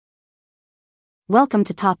Welcome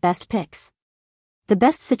to Top Best Picks. The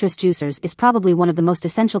Best Citrus Juicers is probably one of the most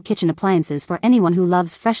essential kitchen appliances for anyone who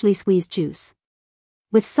loves freshly squeezed juice.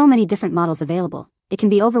 With so many different models available, it can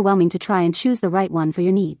be overwhelming to try and choose the right one for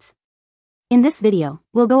your needs. In this video,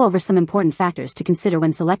 we'll go over some important factors to consider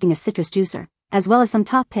when selecting a citrus juicer, as well as some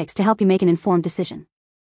top picks to help you make an informed decision.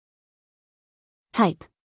 Type.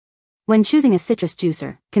 When choosing a citrus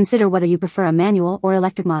juicer, consider whether you prefer a manual or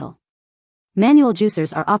electric model. Manual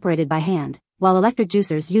juicers are operated by hand, while electric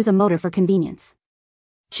juicers use a motor for convenience.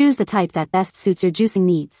 Choose the type that best suits your juicing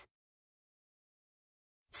needs.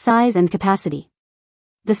 Size and capacity.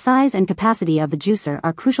 The size and capacity of the juicer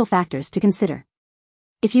are crucial factors to consider.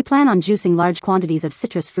 If you plan on juicing large quantities of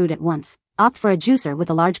citrus fruit at once, opt for a juicer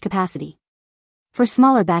with a large capacity. For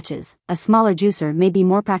smaller batches, a smaller juicer may be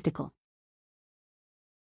more practical.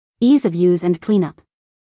 Ease of use and cleanup.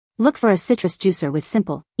 Look for a citrus juicer with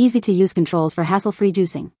simple, easy-to-use controls for hassle-free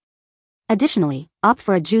juicing. Additionally, opt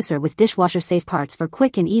for a juicer with dishwasher-safe parts for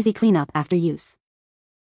quick and easy cleanup after use.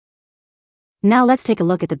 Now let's take a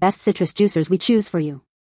look at the best citrus juicers we choose for you.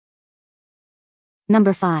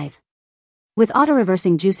 Number 5. With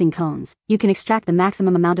auto-reversing juicing cones, you can extract the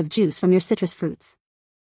maximum amount of juice from your citrus fruits.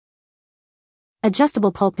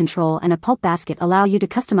 Adjustable pulp control and a pulp basket allow you to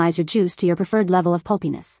customize your juice to your preferred level of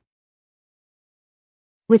pulpiness.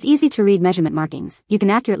 With easy-to-read measurement markings, you can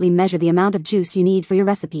accurately measure the amount of juice you need for your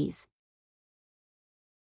recipes.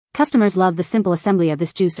 Customers love the simple assembly of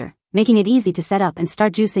this juicer, making it easy to set up and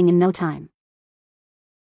start juicing in no time.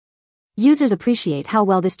 Users appreciate how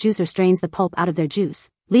well this juicer strains the pulp out of their juice,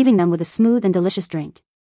 leaving them with a smooth and delicious drink.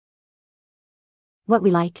 What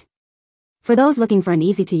we like. For those looking for an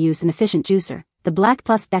easy-to-use and efficient juicer, the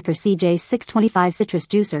BLACK+DECKER CJ625 Citrus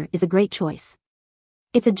Juicer is a great choice.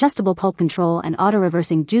 Its adjustable pulp control and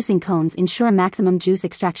auto-reversing juicing cones ensure maximum juice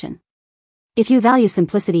extraction. If you value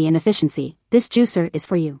simplicity and efficiency, this juicer is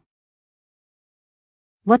for you.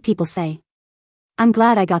 What people say. I'm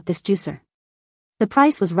glad I got this juicer. The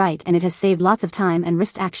price was right and it has saved lots of time and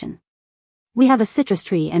wrist action. We have a citrus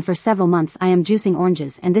tree and for several months I am juicing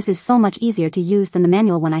oranges and this is so much easier to use than the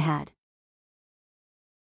manual one I had.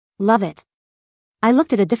 Love it. I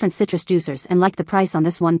looked at a different citrus juicers and liked the price on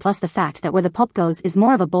this one, plus the fact that where the pulp goes is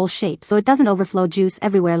more of a bowl shape so it doesn't overflow juice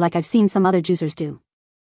everywhere like I've seen some other juicers do.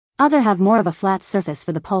 Other have more of a flat surface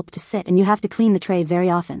for the pulp to sit and you have to clean the tray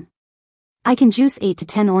very often. I can juice 8 to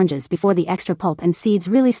 10 oranges before the extra pulp and seeds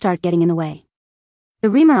really start getting in the way. The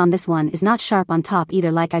reamer on this one is not sharp on top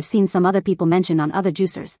either like I've seen some other people mention on other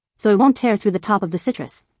juicers, so it won't tear through the top of the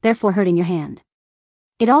citrus, therefore hurting your hand.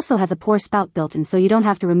 It also has a pour spout built in so you don't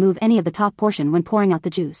have to remove any of the top portion when pouring out the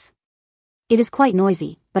juice. It is quite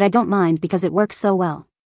noisy, but I don't mind because it works so well.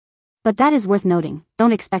 But that is worth noting,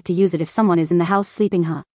 don't expect to use it if someone is in the house sleeping.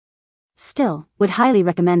 Still, would highly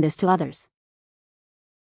recommend this to others.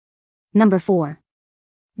 Number 4.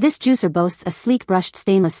 This juicer boasts a sleek brushed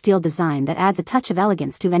stainless steel design that adds a touch of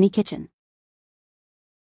elegance to any kitchen.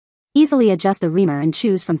 Easily adjust the reamer and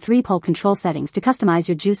choose from 3 pulp control settings to customize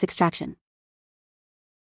your juice extraction.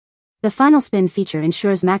 The final spin feature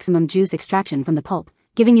ensures maximum juice extraction from the pulp,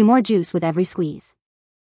 giving you more juice with every squeeze.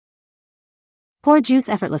 Pour juice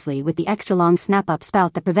effortlessly with the extra long snap-up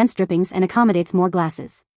spout that prevents drippings and accommodates more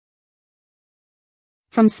glasses.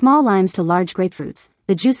 From small limes to large grapefruits,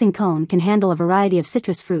 the juicing cone can handle a variety of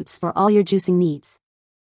citrus fruits for all your juicing needs.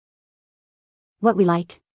 What we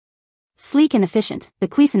like. Sleek and efficient, the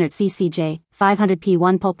Cuisinart CCJ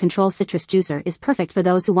 500P1 Pulp Control Citrus Juicer is perfect for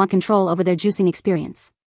those who want control over their juicing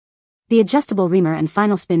experience. The adjustable reamer and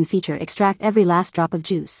final spin feature extract every last drop of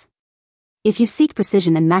juice. If you seek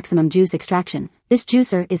precision and maximum juice extraction, this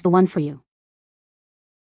juicer is the one for you.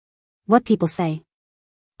 What people say.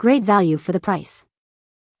 Great value for the price.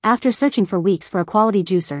 After searching for weeks for a quality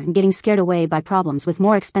juicer and getting scared away by problems with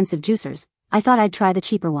more expensive juicers, I thought I'd try the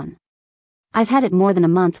cheaper one. I've had it more than a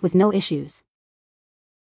month with no issues.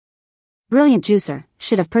 Brilliant juicer,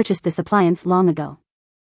 should have purchased this appliance long ago.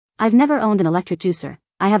 I've never owned an electric juicer,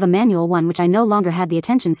 I have a manual one which I no longer had the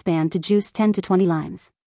attention span to juice 10 to 20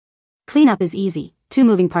 limes. Cleanup is easy, 2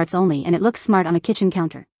 moving parts only and it looks smart on a kitchen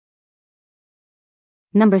counter.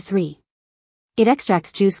 Number 3. It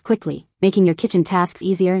extracts juice quickly, making your kitchen tasks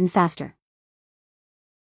easier and faster.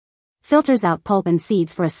 Filters out pulp and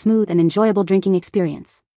seeds for a smooth and enjoyable drinking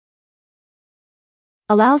experience.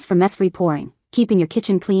 Allows for mess-free pouring, keeping your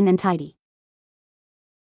kitchen clean and tidy.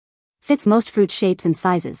 Fits most fruit shapes and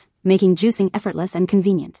sizes, making juicing effortless and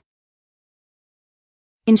convenient.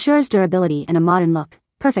 Ensures durability and a modern look,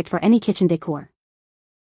 perfect for any kitchen decor.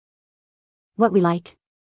 What we like.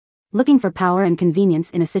 Looking for power and convenience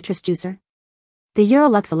in a citrus juicer? The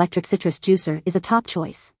Eurolux electric citrus juicer is a top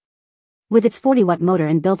choice. With its 40-watt motor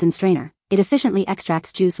and built-in strainer, it efficiently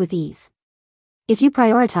extracts juice with ease. If you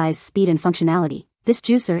prioritize speed and functionality, this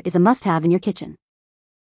juicer is a must-have in your kitchen.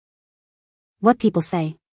 What people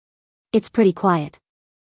say. It's pretty quiet.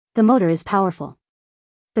 The motor is powerful.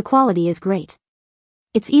 The quality is great.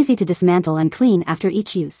 It's easy to dismantle and clean after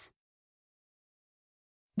each use.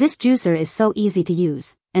 This juicer is so easy to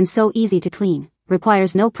use, and so easy to clean,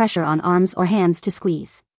 requires no pressure on arms or hands to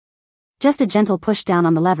squeeze. Just a gentle push down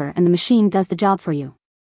on the lever and the machine does the job for you.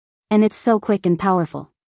 And it's so quick and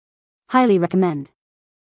powerful. Highly recommend.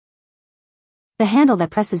 The handle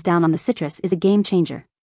that presses down on the citrus is a game changer.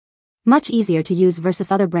 Much easier to use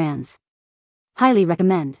versus other brands. Highly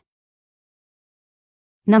recommend.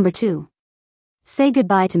 Number 2. Say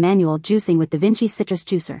goodbye to manual juicing with the Vinci Citrus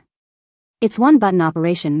Juicer. Its one-button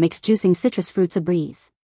operation makes juicing citrus fruits a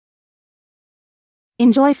breeze.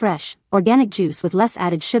 Enjoy fresh, organic juice with less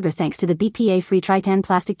added sugar thanks to the BPA-free Tritan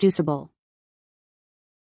plastic juicer bowl.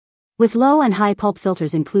 With low and high pulp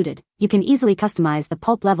filters included, you can easily customize the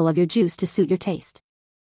pulp level of your juice to suit your taste.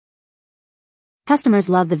 Customers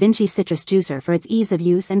love the Vinci Citrus Juicer for its ease of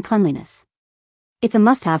use and cleanliness. It's a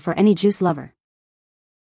must-have for any juice lover.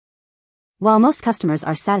 While most customers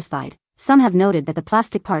are satisfied, some have noted that the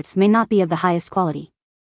plastic parts may not be of the highest quality.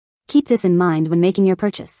 Keep this in mind when making your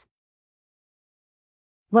purchase.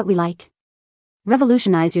 What we like.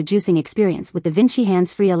 Revolutionize your juicing experience with the Vinci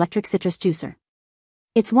hands-free electric citrus juicer.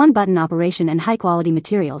 Its one-button operation and high-quality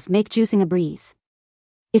materials make juicing a breeze.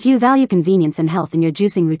 If you value convenience and health in your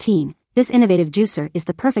juicing routine, this innovative juicer is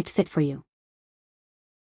the perfect fit for you.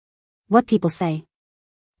 What people say.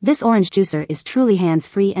 This orange juicer is truly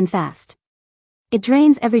hands-free and fast. It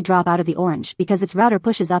drains every drop out of the orange because its router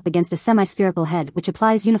pushes up against a semi-spherical head which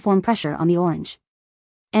applies uniform pressure on the orange.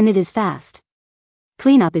 And it is fast.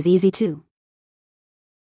 Cleanup is easy too.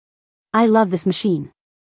 I love this machine.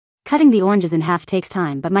 Cutting the oranges in half takes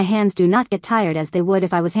time, but my hands do not get tired as they would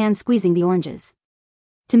if I was hand squeezing the oranges.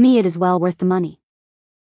 To me it is well worth the money.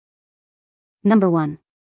 Number 1.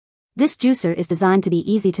 This juicer is designed to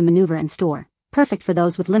be easy to maneuver and store, perfect for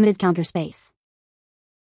those with limited counter space.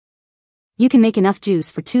 You can make enough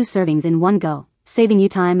juice for 2 servings in one go, saving you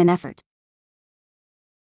time and effort.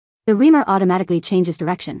 The reamer automatically changes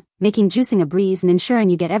direction, making juicing a breeze and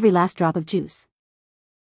ensuring you get every last drop of juice.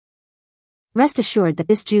 Rest assured that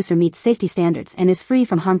this juicer meets safety standards and is free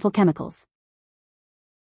from harmful chemicals.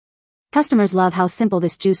 Customers love how simple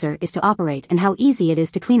this juicer is to operate and how easy it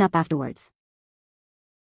is to clean up afterwards.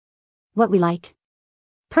 What we like.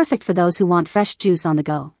 Perfect for those who want fresh juice on the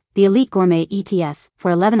go, the Elite Gourmet ETS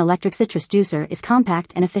 411 electric citrus juicer is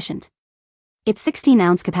compact and efficient. Its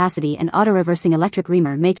 16-ounce capacity and auto-reversing electric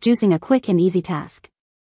reamer make juicing a quick and easy task.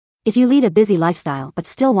 If you lead a busy lifestyle but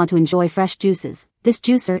still want to enjoy fresh juices, this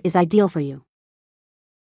juicer is ideal for you.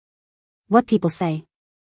 What people say.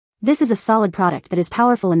 This is a solid product that is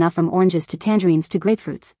powerful enough from oranges to tangerines to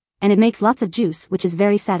grapefruits, and it makes lots of juice which is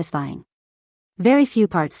very satisfying. Very few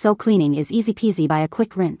parts, so cleaning is easy peasy by a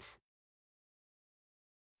quick rinse.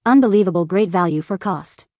 Unbelievable great value for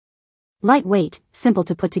cost. Lightweight, simple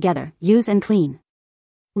to put together, use and clean.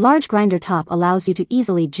 Large grinder top allows you to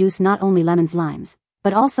easily juice not only lemons, limes,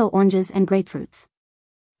 but also oranges and grapefruits.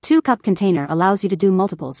 2-cup container allows you to do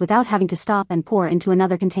multiples without having to stop and pour into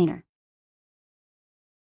another container.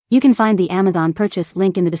 You can find the Amazon purchase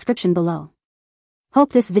link in the description below.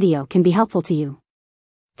 Hope this video can be helpful to you.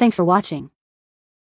 Thanks for watching.